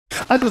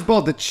I just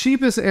bought the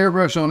cheapest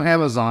airbrush on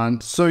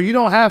Amazon, so you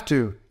don't have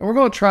to. And we're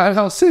gonna try it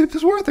out, see if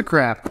it's worth the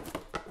crap.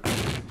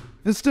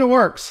 It still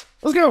works.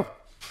 Let's go.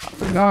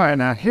 All right,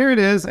 now here it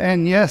is,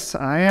 and yes,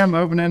 I am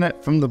opening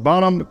it from the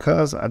bottom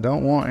because I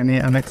don't want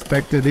any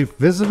unexpected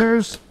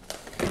visitors.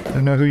 I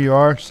don't know who you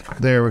are.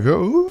 There we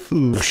go.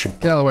 Ooh,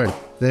 get out of the way.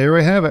 There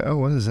we have it. Oh,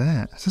 what is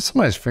that? Is that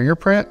somebody's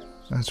fingerprint?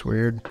 That's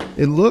weird.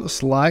 It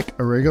looks like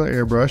a regular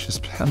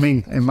airbrush. I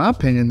mean, in my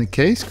opinion, the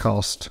case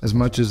cost as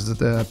much as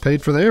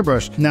paid for the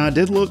airbrush. Now, I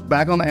did look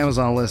back on the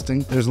Amazon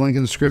listing. There's a link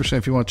in the description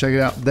if you want to check it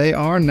out. They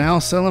are now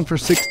selling for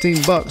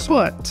 16 bucks,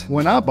 but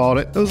when I bought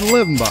it, it was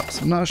 11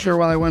 bucks. I'm not sure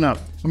why they went up.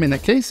 I mean, the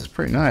case is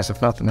pretty nice. If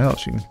nothing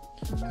else, you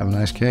can have a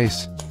nice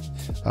case.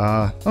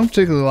 I don't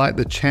particularly like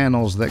the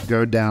channels that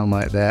go down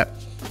like that.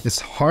 It's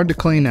hard to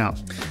clean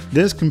out.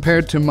 This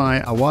compared to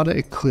my Iwata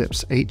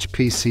Eclipse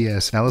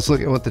HPCS. Now let's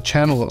look at what the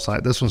channel looks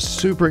like. This one's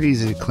super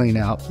easy to clean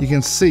out. You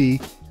can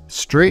see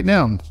straight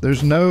down.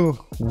 There's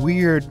no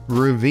weird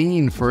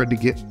ravine for it to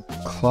get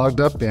clogged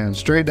up in.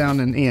 Straight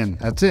down and in.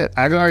 That's it.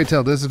 I can already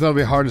tell this is going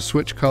to be hard to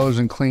switch colors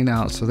and clean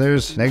out. So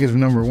there's negative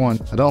number one.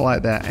 I don't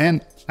like that.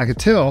 And I could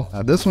tell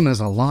this one is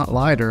a lot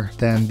lighter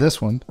than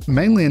this one,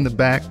 mainly in the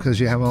back because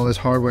you have all this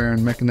hardware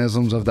and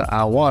mechanisms of the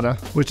Iwata,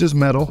 which is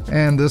metal,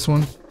 and this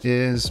one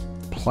is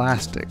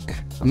plastic.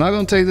 I'm not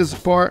going to take this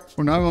apart.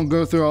 We're not going to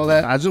go through all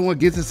that. I just want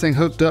to get this thing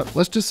hooked up.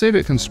 Let's just see if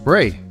it can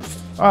spray.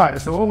 All right,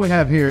 so what we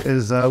have here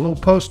is a little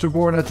poster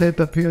board I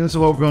taped up here. This is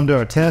what we're going to do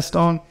our test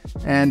on.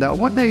 And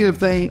one negative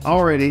thing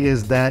already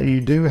is that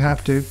you do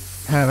have to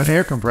have an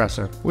air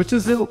compressor, which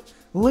is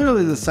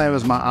literally the same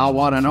as my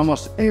Iwata and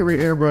almost every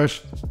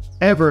airbrush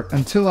ever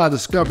until I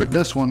discovered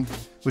this one,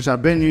 which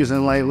I've been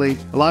using lately.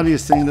 A lot of you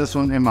have seen this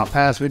one in my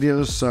past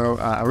videos, so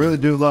I really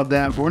do love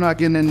that. But we're not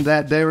getting into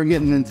that today. We're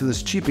getting into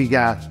this cheapy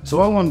guy. So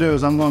what I'm going to do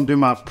is I'm going to do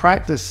my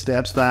practice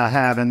steps that I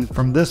have and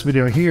from this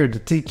video here to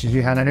teach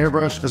you how to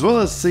airbrush, as well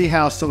as see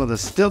how some of the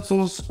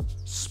stencils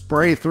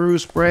spray through,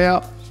 spray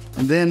out.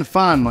 And then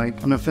finally, I'm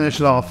going to finish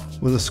it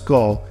off with a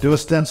skull. Do a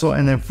stencil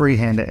and then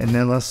freehand it. And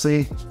then let's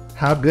see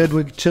how good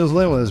we can chisel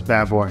in with this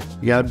bad boy.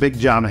 You got a big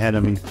job ahead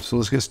of me, so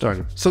let's get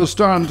started. So to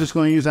start, I'm just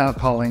going to use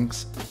alcohol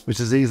inks, which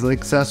is easily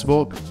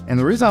accessible. And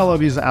the reason I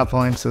love using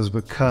alcohol inks is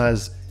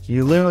because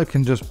you literally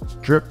can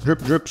just drip, drip,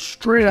 drip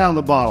straight out of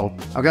the bottle.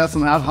 I've got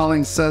some alcohol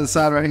inks set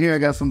aside right here. I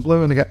got some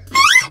blue and I got,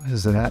 what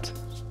is that?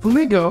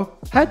 Flamingo,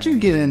 how'd you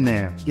get in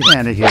there? Get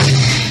out of here.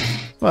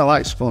 Well, I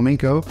like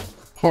flamingo.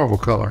 Horrible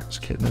color.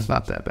 Just kidding, it's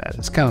not that bad.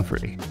 It's kind of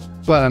pretty.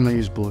 But I'm gonna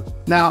use blue.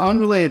 Now,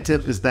 unrelated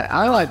tip is that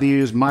I like to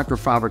use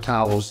microfiber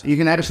towels. You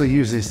can actually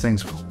use these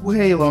things for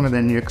way longer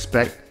than you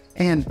expect.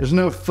 And there's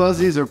no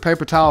fuzzies or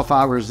paper towel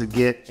fibers that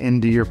get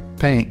into your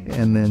paint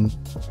and then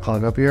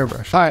clog up your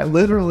airbrush. All right,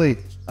 literally,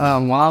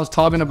 while I was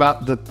talking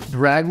about the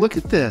rag, look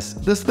at this.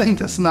 This thing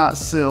does not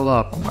seal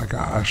up. Oh my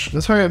gosh.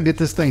 Let's hurry up and get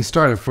this thing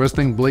started before this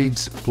thing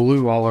bleeds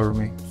blue all over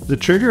me. The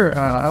trigger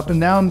up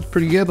and down,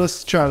 pretty good.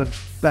 Let's try to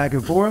back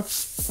and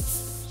forth.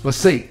 Let's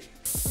see.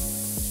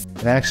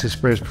 It actually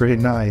sprays pretty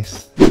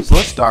nice. So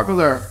let's start with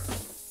our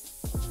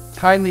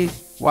tiny,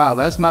 wow,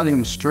 that's not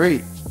even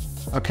straight.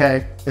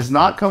 Okay, it's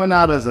not coming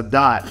out as a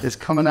dot. It's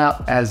coming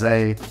out as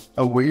a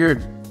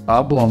weird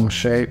oblong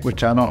shape,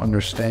 which I don't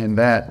understand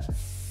that.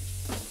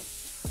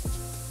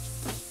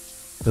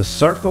 The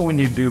circle, when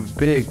you do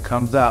big,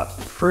 comes out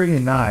pretty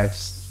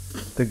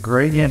nice. The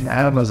gradient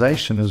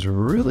atomization is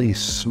really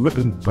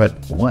smooth, but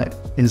what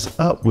is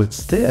up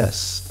with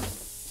this?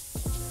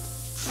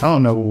 I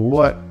don't know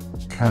what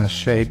kind of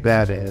shape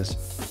that is.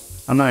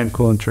 I'm not even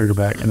pulling the trigger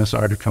back and it's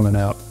already coming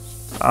out.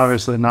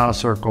 Obviously not a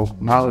circle,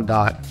 not a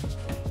dot.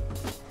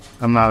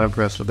 I'm not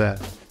impressed with that.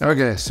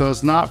 Okay, so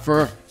it's not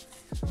for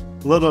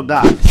little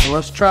dots. So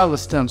let's try the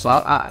stencil.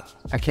 I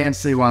can't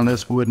see why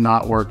this would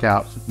not work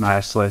out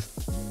nicely.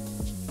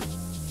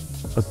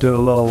 Let's do a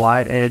little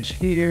light edge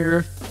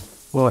here,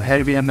 a little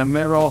heavy in the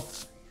middle.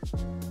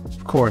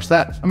 Of course,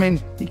 that, I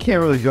mean, you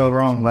can't really go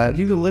wrong with that.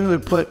 You can literally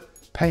put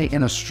paint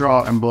in a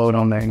straw and blow it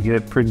on there and get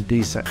it pretty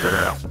decent.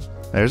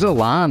 There's a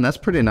line, that's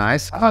pretty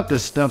nice. I like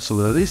this stencil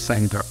though, these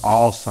things are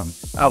awesome.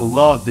 I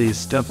love these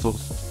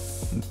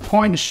stencils.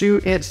 Point and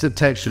shoot, instant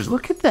textures.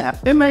 Look at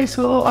that, it makes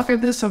it look like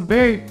this a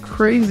very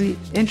crazy,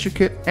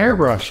 intricate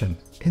airbrushing.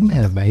 Isn't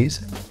that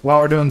amazing? While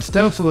we're doing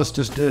stencil, let's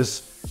just do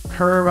this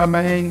curve I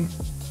made.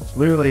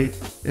 Literally,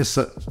 it's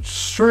an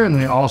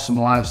extremely awesome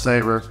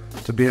lifesaver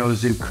to be able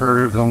to do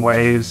curves and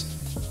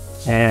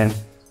waves. And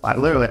like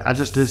literally, I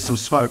just did some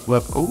smoke.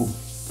 Look, ooh.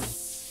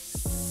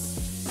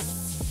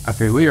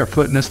 Okay, we are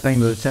putting this thing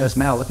to the test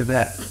now. Look at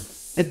that.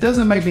 It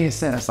doesn't make any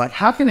sense. Like,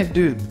 how can it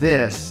do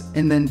this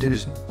and then do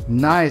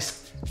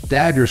nice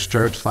dagger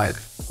strokes like,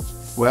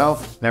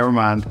 well, never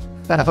mind.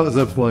 That was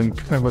a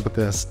blink. Look at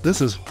this.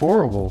 This is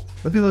horrible.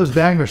 Look at those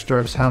dagger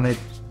strokes, how they,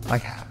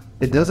 like,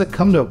 it doesn't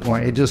come to a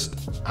point. It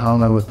just, I don't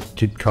know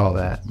what you'd call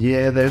that.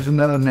 Yeah, there's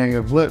another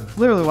negative. Look,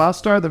 literally, while I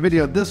started the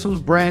video, this was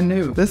brand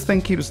new. This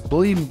thing keeps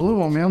bleeding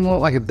blue on me. I'm gonna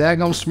look like a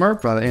daggone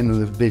smurf by the end of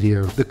the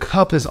video. The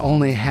cup is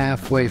only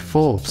halfway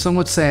full. Some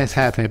would say it's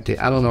half empty.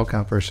 I don't know what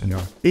kind of person you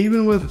are.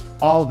 Even with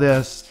all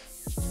this,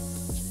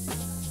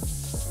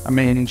 I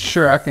mean,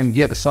 sure, I can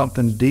get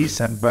something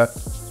decent, but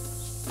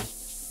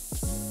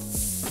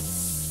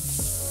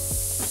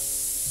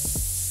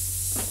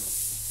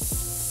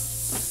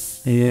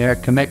yeah,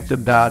 connect the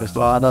dot is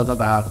what I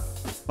about it.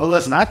 Well,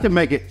 listen, I can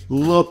make it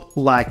look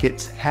like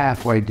it's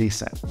halfway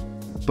decent,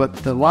 but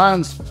the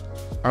lines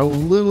are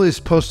literally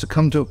supposed to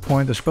come to a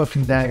point. They're supposed to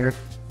be dagger.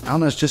 I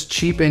don't know, it's just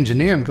cheap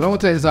engineering. But I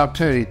want to take this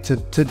opportunity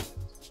to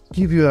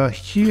give you a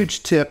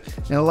huge tip,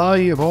 and a lot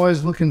of you are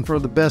always looking for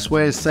the best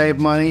way to save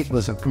money.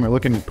 Listen, come here,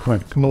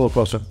 come a little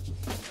closer.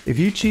 If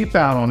you cheap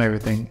out on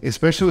everything,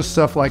 especially with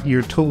stuff like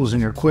your tools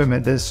and your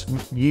equipment that's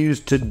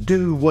used to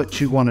do what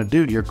you want to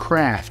do, your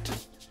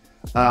craft,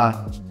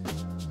 and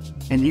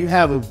you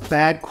have a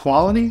bad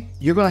quality,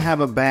 you're going to have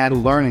a bad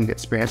learning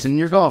experience, and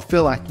you're going to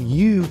feel like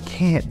you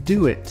can't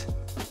do it.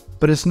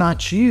 But it's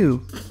not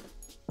you,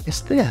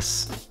 it's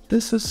this.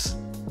 This is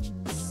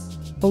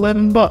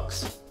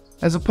 $11,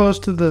 as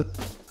opposed to the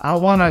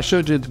one I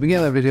showed you at the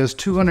beginning of the video is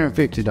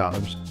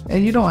 $250.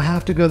 And you don't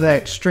have to go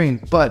that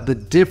extreme, but the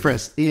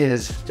difference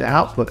is the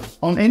output.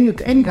 On any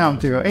kind of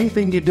material,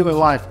 anything you do in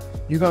life,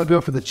 you're going to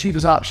go for the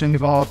cheapest option. You're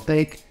going to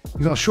think,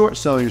 you're going to short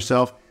sell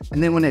yourself.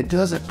 And then when it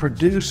doesn't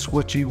produce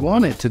what you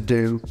want it to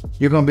do,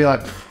 you're going to be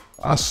like,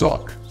 I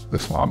suck.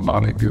 That's why I'm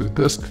not any good at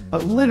this.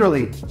 But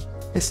literally,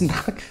 it's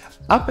not.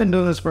 I've been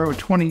doing this for over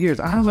 20 years.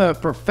 I'm a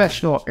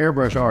professional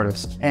airbrush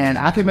artist, and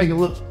I can make it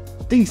look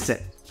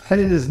decent. But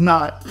it is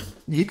not.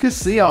 You can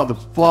see all the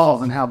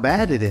flaws and how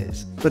bad it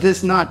is, but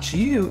it's not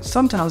you.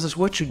 Sometimes it's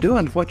what you're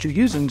doing, what you're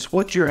using, it's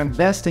what you're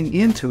investing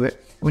into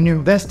it. When you're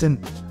investing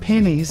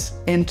pennies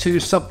into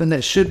something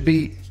that should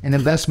be an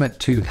investment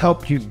to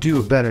help you do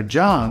a better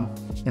job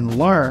and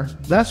learn,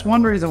 that's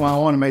one reason why I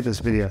want to make this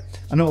video.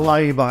 I know a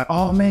lot of you are like,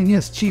 oh man,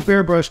 yes, cheap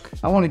airbrush.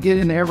 I want to get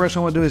into airbrush. I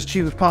want to do it as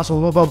cheap as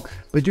possible, blah, blah, blah.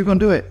 But you're going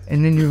to do it,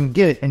 and then you're going to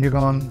get it, and you're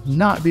going to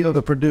not be able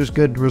to produce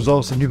good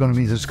results, and you're going to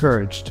be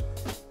discouraged.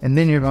 And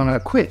then you're going to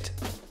quit.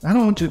 I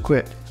don't want you to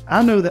quit.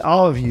 I know that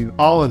all of you,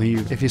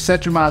 if you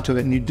set your mind to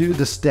it and you do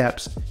the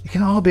steps, you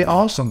can all be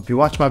awesome. If you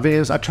watch my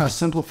videos, I try to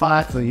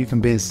simplify it so you can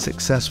be as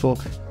successful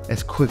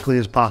as quickly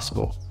as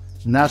possible.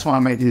 And that's why I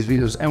make these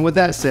videos. And with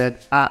that said,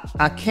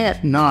 I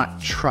can't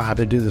not try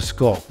to do the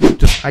skull.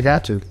 I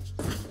got to.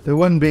 It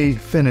wouldn't be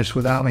finished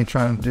without me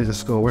trying to do the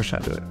skull. Where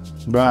should I do it?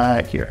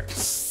 Right here.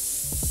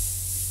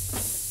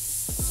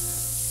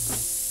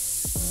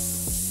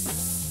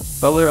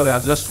 But literally, I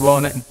was just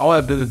rolling it. All I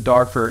have to do is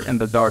darker, and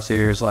the darts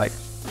here is like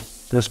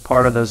this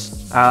part of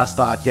this eye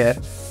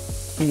socket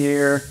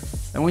here.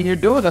 And when you're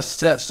doing a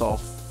set saw,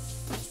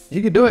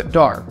 you can do it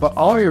dark, but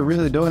all you're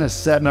really doing is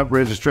setting up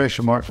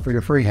registration marks for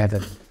your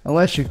freehanding.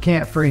 Unless you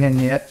can't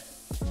freehand yet,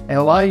 and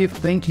a lot of you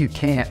think you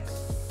can't.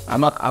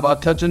 I'm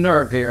about to touch a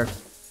nerve here.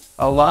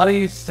 A lot of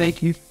you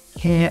think you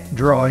can't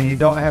draw and you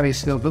don't have any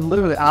skills, but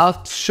literally,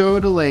 I'll show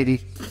the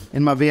lady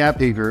in my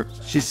VIP group.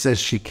 She says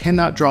she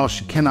cannot draw,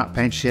 she cannot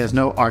paint, she has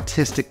no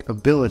artistic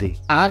ability.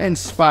 I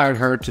inspired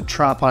her to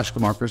try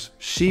Posca markers.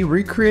 She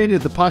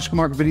recreated the Posca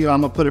marker video.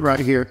 I'm gonna put it right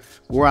here,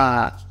 where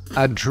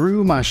I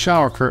drew my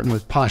shower curtain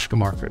with Posca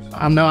markers.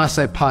 I know I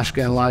say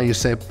Posca, and a lot of you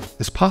say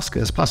it's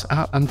Posca, it's Posca.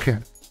 I don't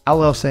care. I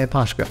love saying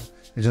Posca.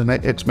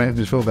 It's made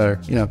me feel better,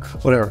 you know,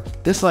 whatever.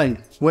 This lady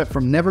went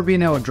from never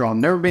being able to draw,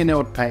 never being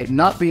able to paint,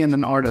 not being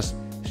an artist.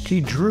 She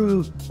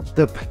drew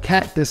the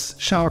cactus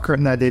shower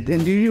curtain that I did.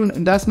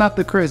 And that's not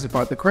the crazy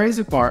part. The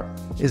crazy part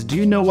is, do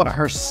you know what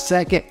her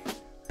second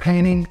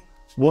painting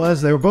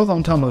was? They were both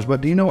on tumblers,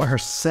 but do you know what her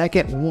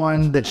second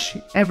one that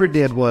she ever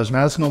did was?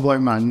 Now, that's gonna blow your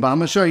mind, but I'm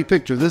gonna show you a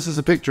picture. This is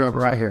a picture of it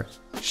right here.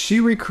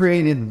 She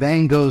recreated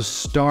Van Gogh's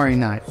Starry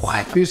Night.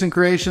 What? Fusion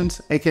Creations,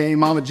 aka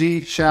Mama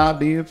G, shout out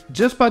to you.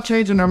 Just by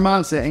changing her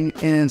mindset and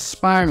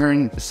inspiring her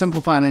and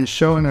simplifying and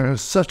showing her in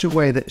such a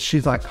way that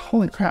she's like,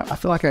 holy crap, I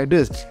feel like I can do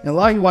this. And a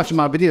lot of you watching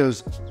my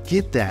videos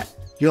get that.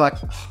 You're like,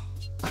 oh,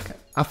 okay,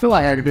 I feel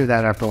like I can do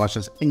that after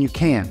watching this. And you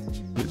can.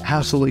 You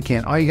absolutely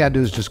can. All you gotta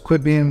do is just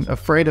quit being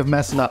afraid of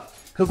messing up.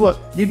 Because look,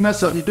 you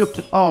mess up, you do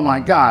it, oh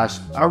my gosh,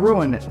 I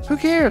ruined it. Who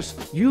cares?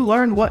 You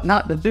learn what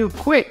not to do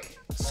quick,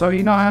 so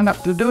you know how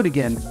not to do it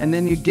again. And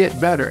then you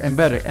get better and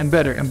better and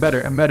better and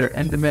better and better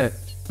and better.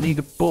 And you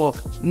can pull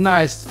a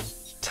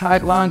nice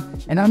tight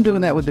line. And I'm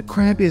doing that with the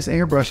crappiest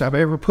airbrush I've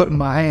ever put in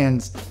my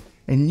hands.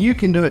 And you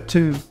can do it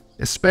too,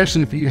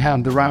 especially if you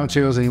have the right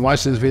materials and you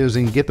watch these videos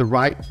and you get the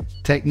right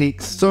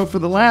techniques. So for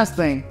the last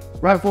thing,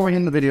 right before we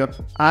end the video,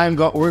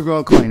 we're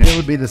going to clean it. It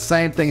would be the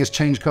same thing as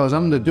change colors.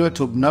 I'm going to do it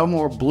till no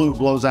more blue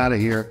blows out of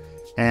here.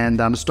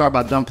 And I'm going to start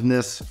by dumping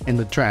this in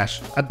the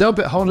trash. I dump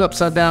it, hold it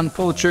upside down,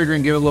 pull the trigger,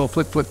 and give it a little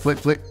flick, flick, flick,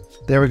 flick.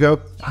 There we go.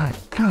 My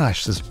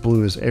gosh, this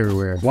blue is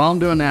everywhere. While I'm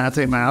doing that, I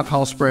take my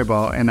alcohol spray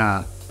ball and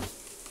I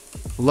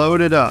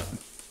load it up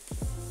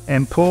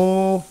and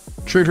pull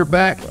trigger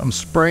back. I'm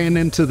spraying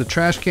into the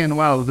trash can.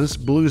 Wow, this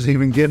blue's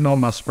even getting on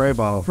my spray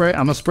bottle. I'm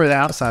going to spray the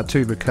outside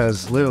too,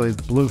 because literally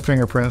the blue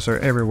fingerprints are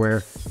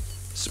everywhere.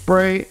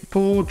 Spray,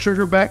 pull,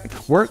 trigger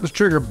back, work the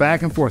trigger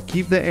back and forth.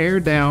 Keep the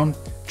air down,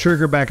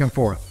 trigger back and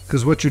forth.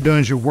 Because what you're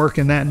doing is you're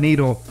working that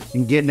needle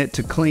and getting it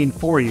to clean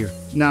for you.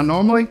 Now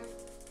normally,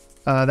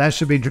 That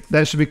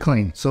should be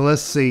clean. So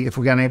let's see if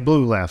we got any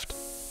blue left.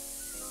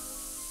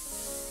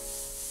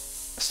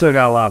 Still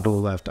got a lot of blue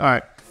left. All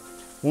right,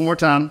 one more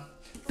time.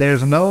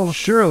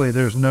 Surely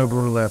there's no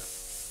blue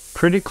left.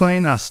 Pretty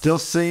clean. I still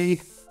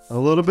see a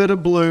little bit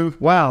of blue.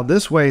 Wow,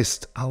 this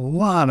wastes a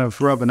lot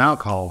of rubbing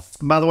alcohol.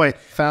 By the way,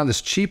 found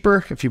this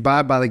cheaper if you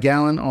buy it by the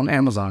gallon on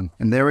Amazon.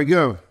 And there we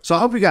go. So I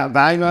hope you got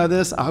value out of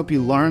this. I hope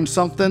you learned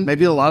something,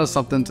 maybe a lot of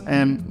something.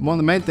 And one of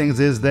the main things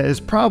is that it's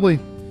probably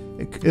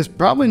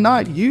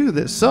not you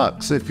that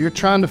sucks. If you're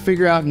trying to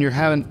figure out and you're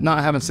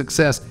not having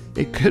success,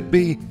 it could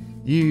be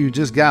you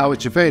just got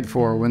what you paid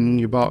for when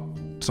you bought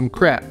some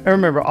crap. And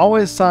remember,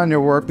 always sign your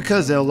work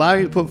because they'll allow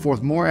you to put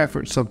forth more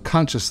effort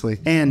subconsciously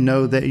and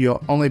know that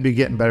you'll only be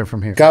getting better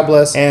from here. God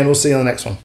bless, and we'll see you on the next one.